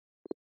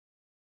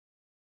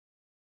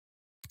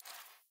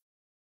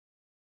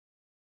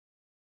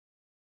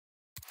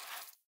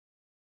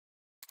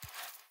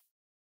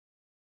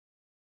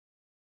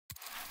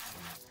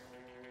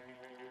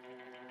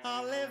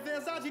A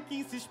leveza de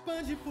quem se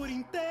expande por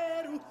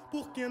inteiro,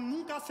 porque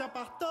nunca se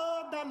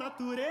apartou da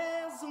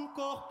natureza um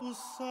corpo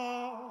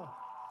só.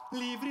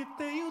 Livre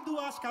tenho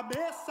duas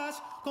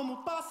cabeças,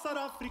 como pássaro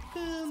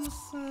africano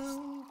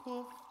são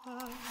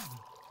covardes.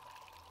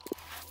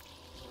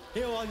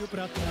 Eu olho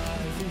pra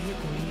trás e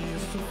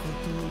reconheço o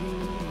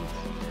futuro,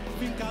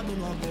 fincado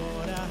no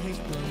agora,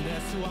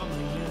 resplandece o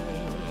amanhã.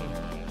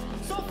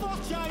 Sou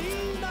forte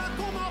ainda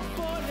como a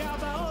folha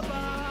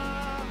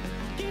baobá,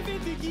 quem vem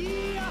te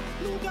guia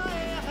nunca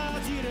erra a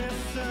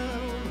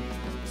direção.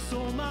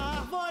 Sou uma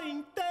árvore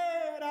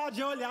inteira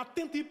de olho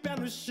atento e pé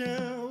no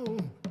chão.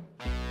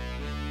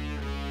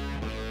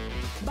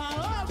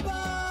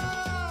 Baobá!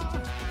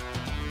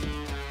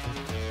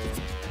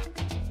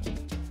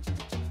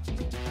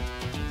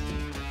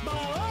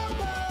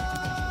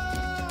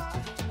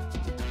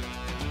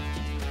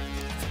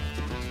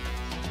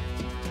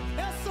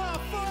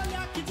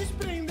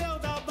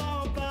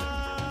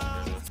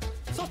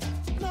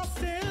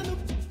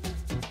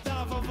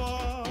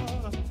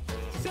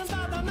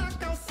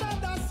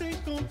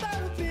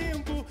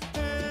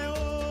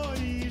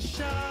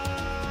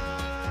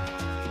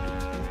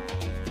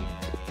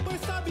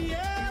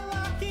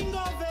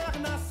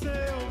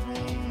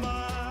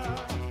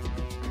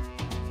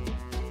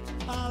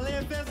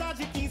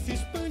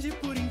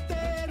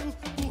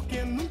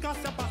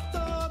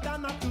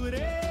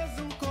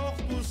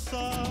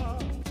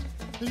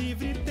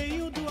 Livre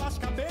tenho duas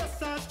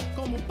cabeças,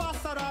 como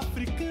pássaro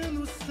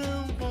africano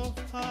são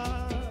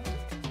covardes.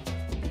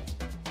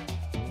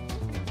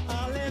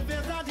 A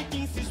leveza de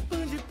quem se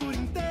expande por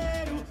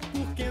inteiro,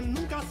 porque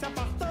nunca se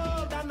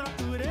apartou da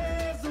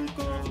natureza um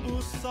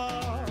corpo só.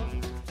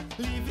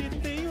 Livre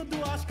tenho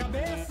duas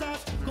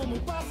cabeças, como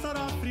pássaro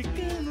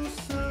africano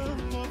são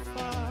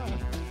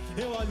covardes.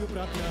 Eu olho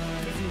pra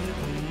trás e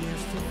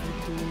reconheço o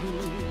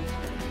futuro,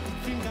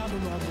 fincado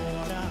no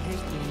agora,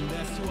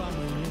 resplandece o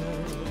amanhã.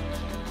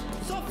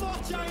 Sou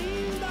forte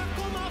ainda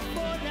como a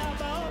folha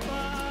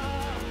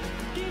baobá,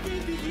 que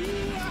vive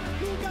guia,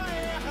 nunca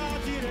erra a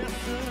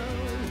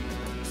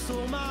direção.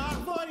 Sou uma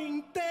árvore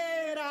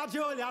inteira de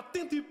olho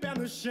atento e pé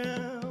no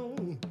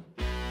chão.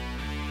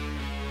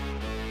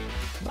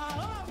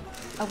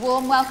 A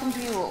warm welcome to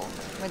you all.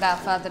 Without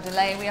further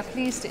delay, we are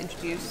pleased to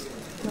introduce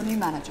your new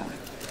manager.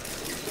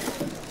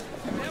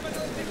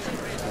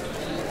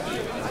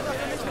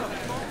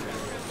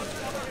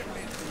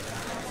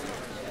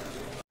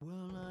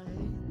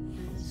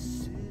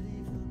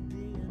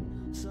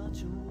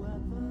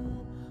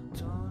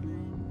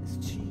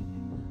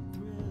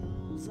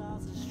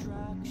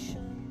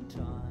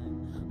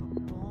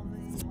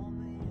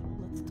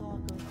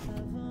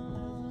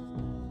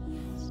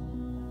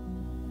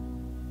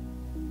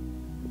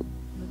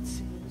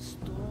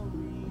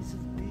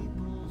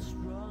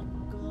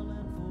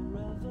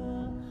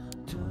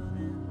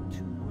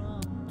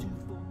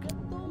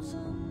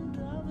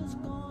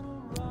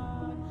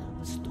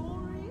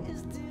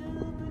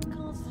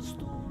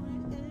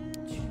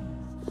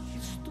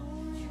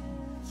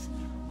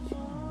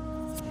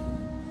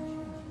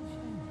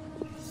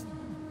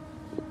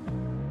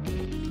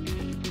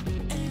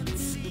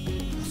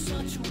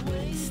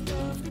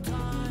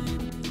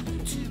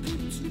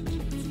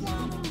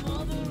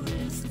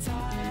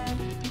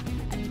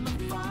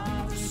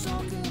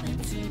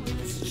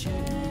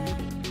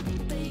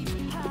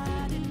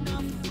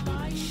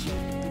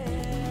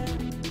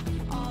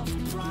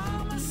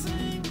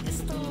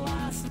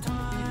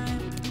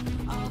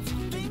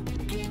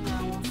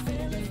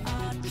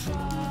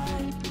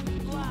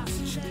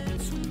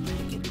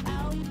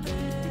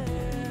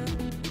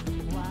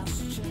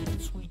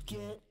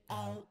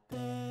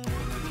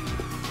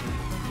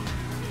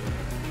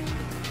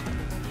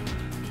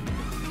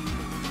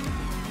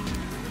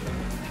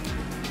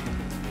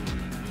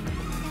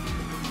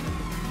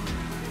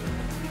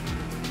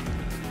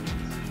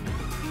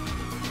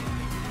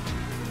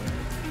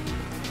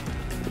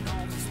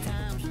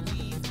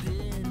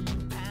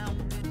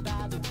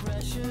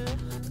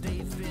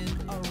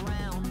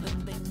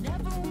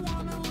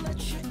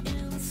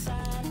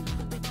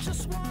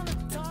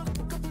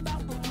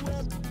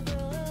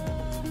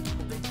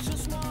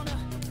 Just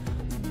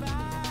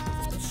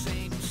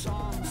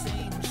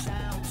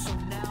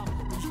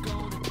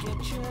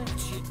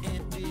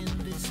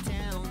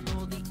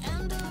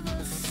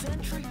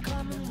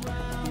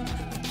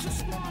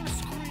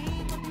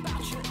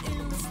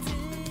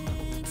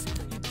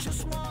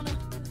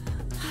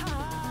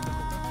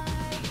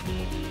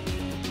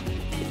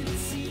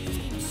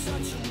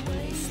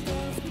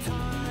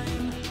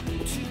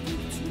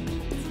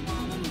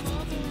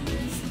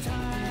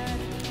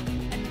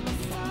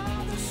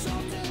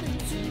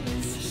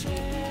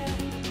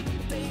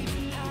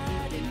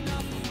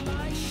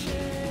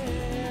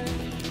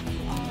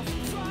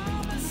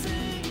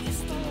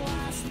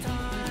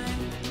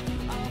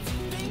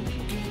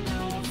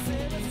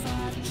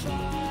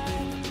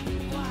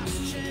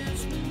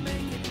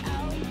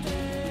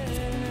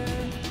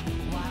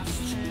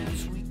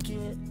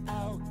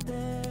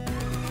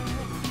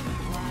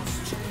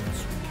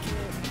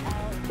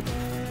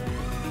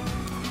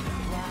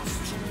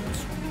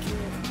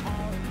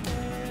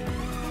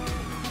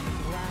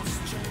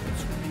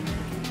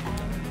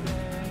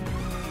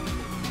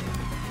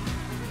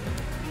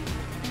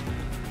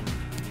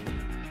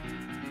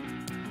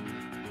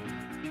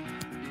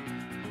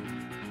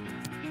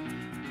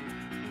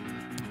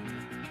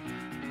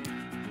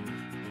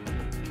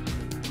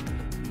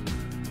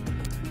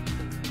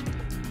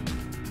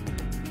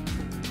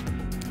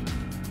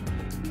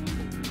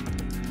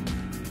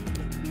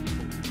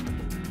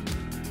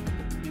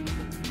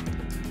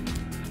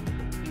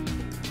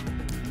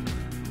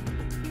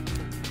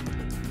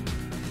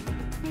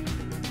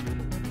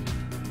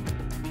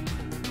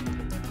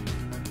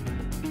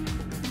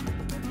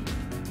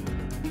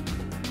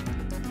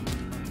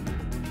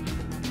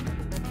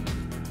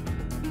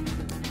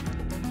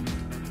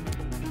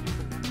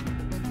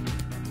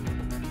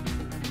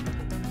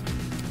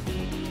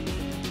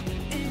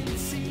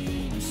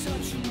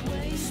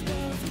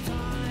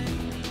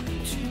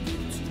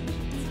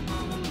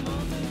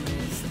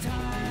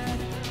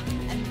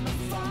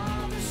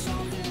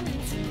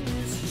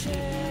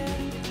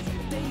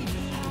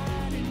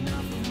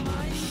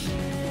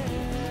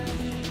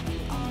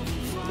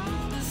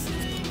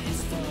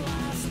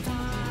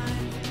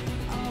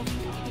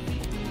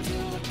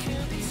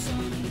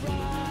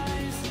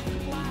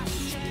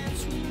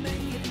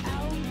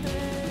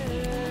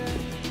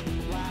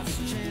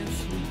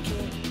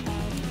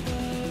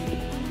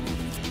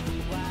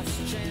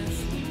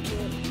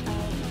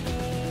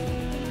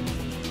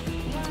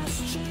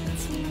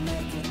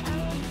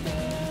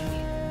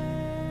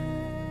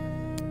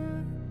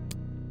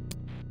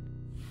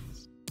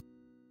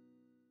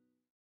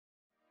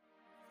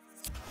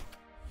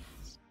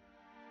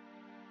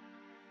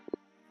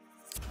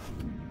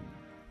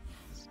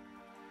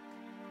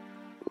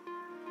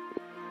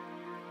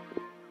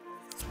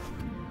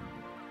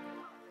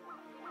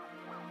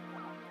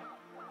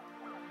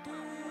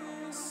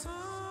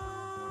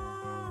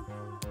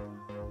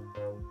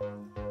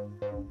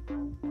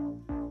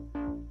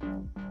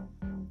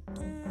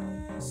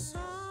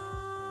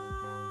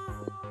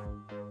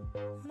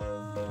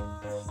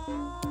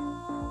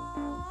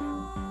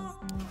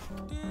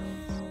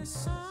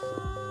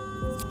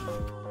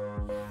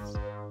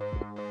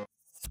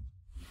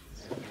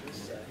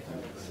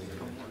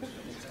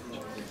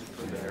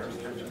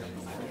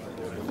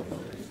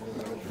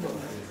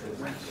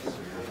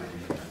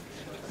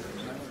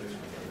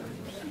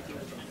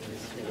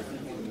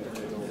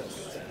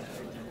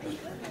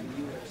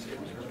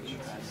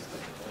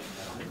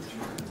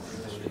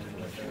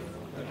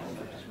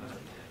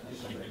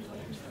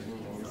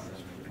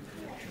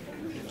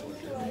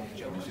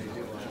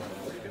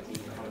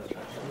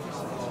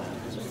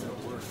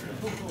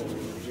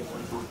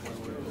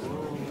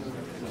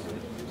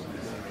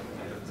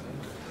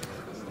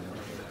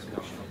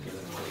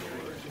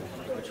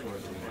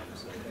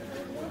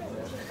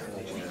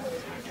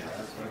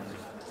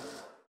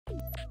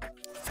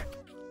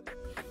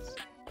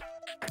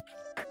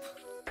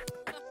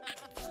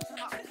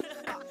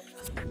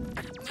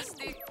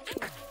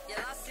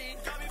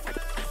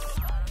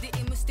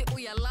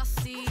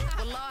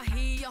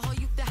Wallahi, jag har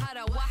gjort det här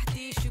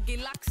wahdi 20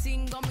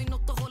 laxing, gav mig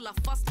något att hålla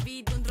fast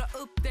vid. Undra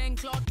upp den,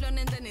 klart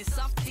lönen den är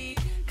saftig.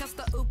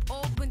 Kasta upp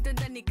bunten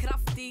den är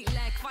kraftig.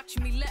 Lä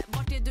kvartsmille,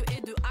 vart är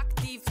du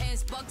aktiv?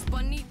 Ens Bugs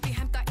Bunny, vi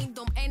hämtar in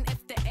dem en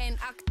efter en.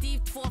 Aktiv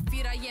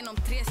 2-4 genom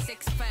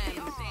 3-6-5.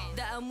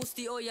 Det är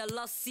musti och jag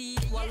lassi.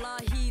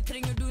 Wallahi,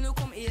 tränger du nu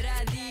kom i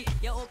rädi.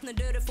 Jag öppnar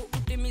dörren för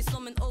orten min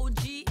som en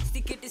OG.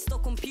 Sticker till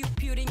Stockholm,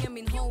 pew ringer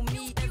min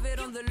homie.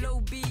 Ever on the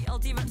low B,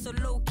 alltid varit så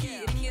low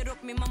key. Ringer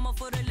upp min mamma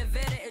för att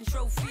leverera en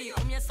trophy.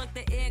 Om jag sagt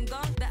det en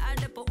gång, det är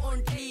det på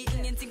ordentlig.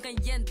 Ingenting kan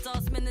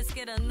gentas, men det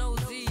ska den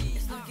nosy.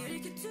 Jag snackar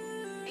inte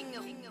tur,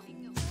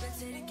 men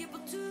ser inte på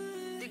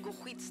tur. Det går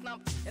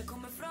skitsnabbt, jag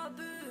kommer från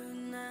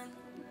bunnen.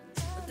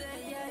 Och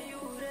det jag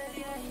gjorde,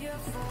 jag gör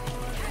för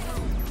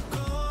dig.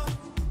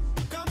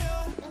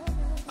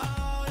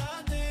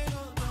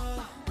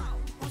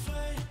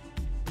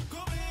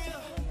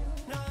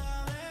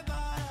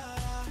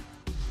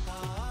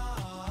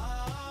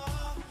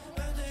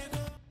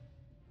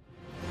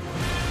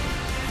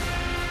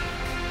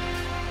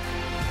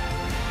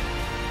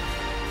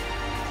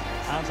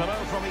 And hello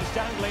from East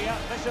Anglia.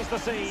 This is the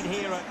scene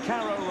here at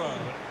Carrow Road.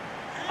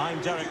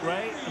 I'm Derek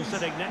Ray, and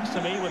sitting next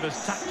to me with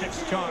his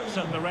tactics charts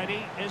at the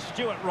ready is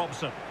Stuart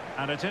Robson.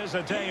 And it is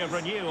a day of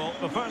renewal,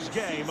 the first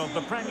game of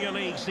the Premier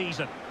League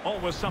season.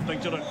 Always something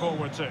to look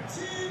forward to.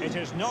 It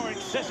is Norwich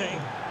City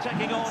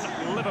taking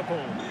on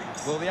Liverpool.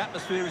 Well, the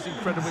atmosphere is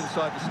incredible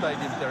inside the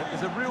stadium, Derek.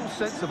 There's a real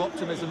sense of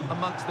optimism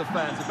amongst the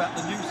fans about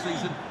the new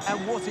season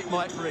and what it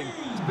might bring.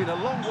 It's been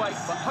a long wait,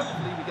 but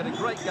hopefully we get a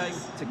great game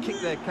to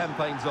kick their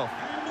campaigns off.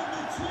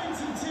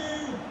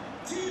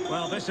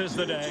 Well, this is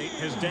the day,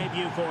 his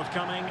debut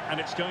forthcoming, and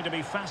it's going to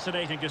be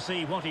fascinating to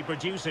see what he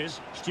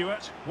produces.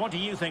 Stuart, what do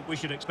you think we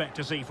should expect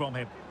to see from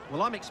him?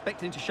 Well, I'm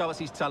expecting him to show us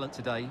his talent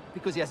today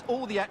because he has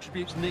all the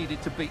attributes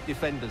needed to beat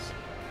defenders.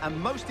 And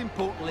most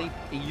importantly,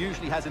 he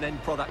usually has an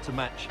end product to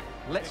match.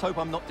 Let's hope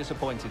I'm not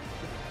disappointed.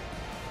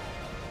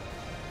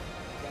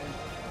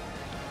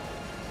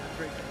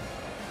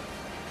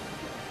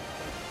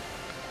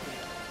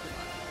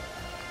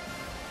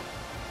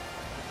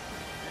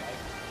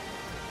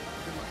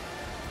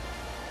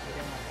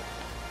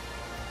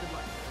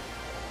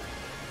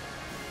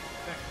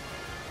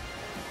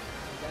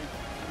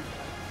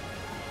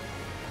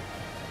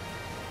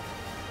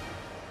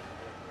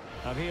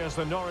 And here's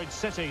the Norwich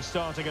City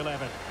starting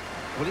 11.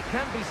 Well, it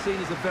can be seen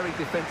as a very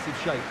defensive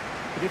shape,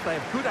 but if they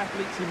have good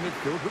athletes in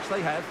midfield, which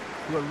they have,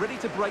 who are ready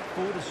to break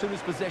forward as soon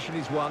as possession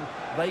is won,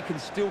 they can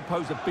still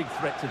pose a big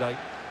threat today.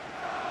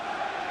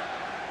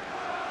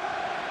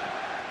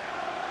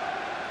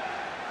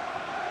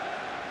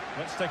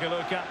 Let's take a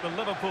look at the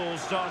Liverpool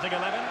starting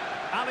 11.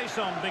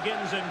 Alisson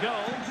begins in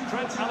goal.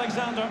 Trent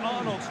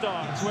Alexander-Arnold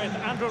starts with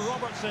Andrew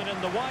Robertson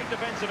in the wide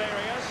defensive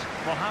areas.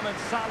 Mohamed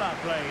Salah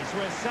plays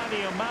with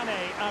Sadio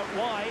Mane out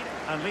wide.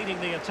 And leading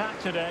the attack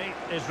today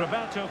is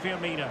Roberto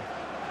Firmino.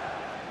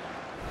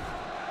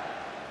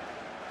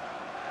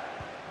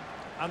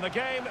 And the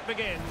game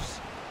begins.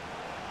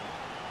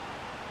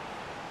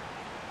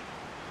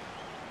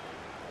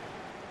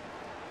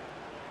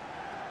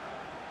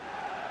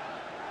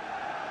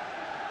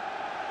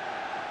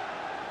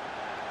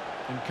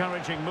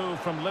 Encouraging move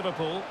from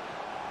Liverpool.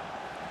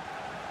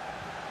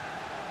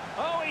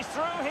 Oh, he's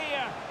through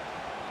here.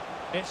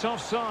 It's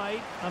offside,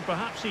 and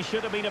perhaps he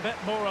should have been a bit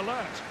more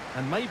alert.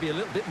 And maybe a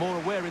little bit more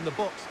aware in the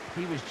box.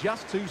 He was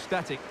just too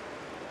static.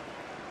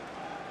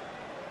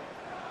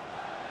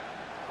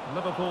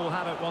 Liverpool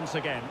have it once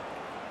again.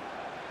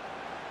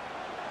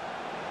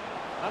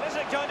 And is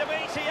it going to be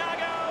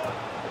Thiago?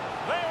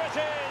 There it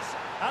is.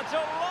 A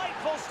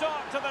delightful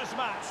start to this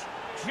match.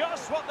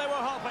 Just what they were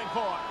hoping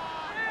for.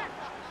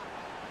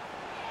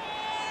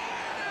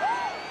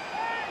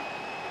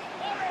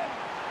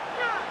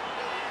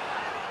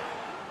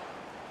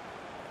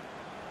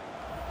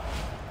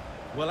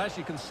 Well, as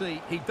you can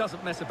see, he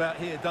doesn't mess about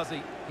here, does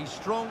he? He's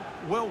strong,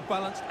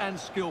 well-balanced and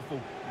skillful.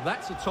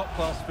 That's a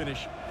top-class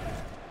finish.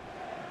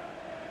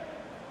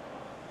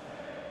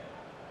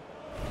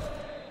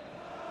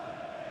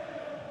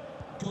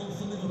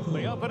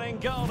 The opening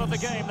goal of the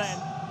game then.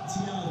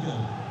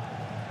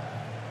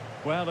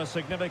 Well, a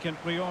significant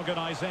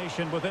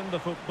reorganisation within the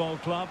football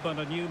club and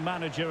a new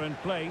manager in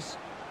place.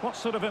 What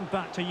sort of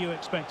impact are you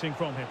expecting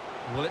from him?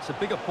 Well, it's a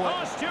bigger point.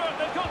 Oh, Stewart,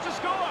 they've got to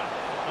score!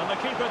 And the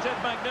keeper did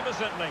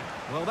magnificently.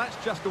 Well, that's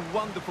just a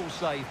wonderful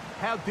save.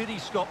 How did he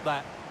stop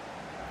that?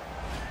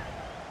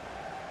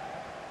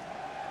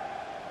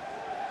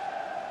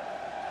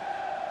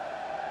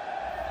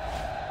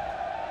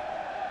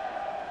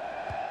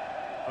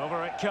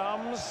 Over it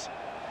comes.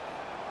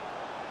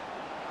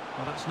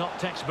 Well, that's not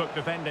textbook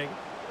defending.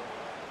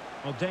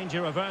 Well,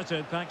 danger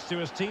averted thanks to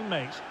his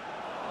teammate.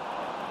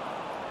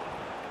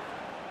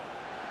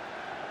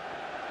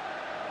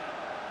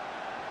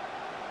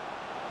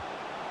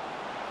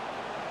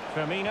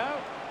 Firmino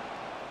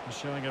is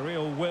showing a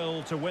real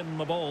will to win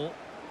the ball.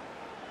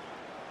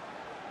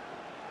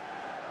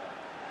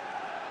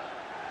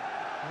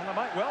 Well, there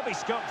might well be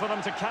scope for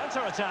them to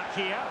counter-attack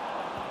here.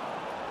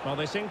 Well,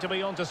 they seem to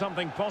be onto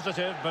something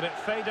positive, but it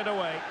faded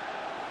away.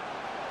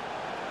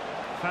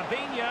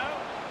 Fabinho.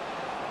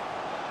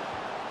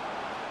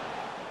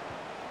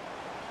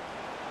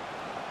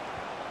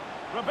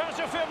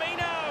 Roberto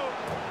Firmino.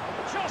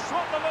 Just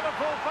what the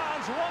Liverpool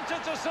fans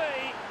wanted to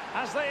see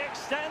as they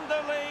extend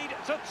the lead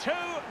to 2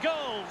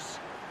 goals.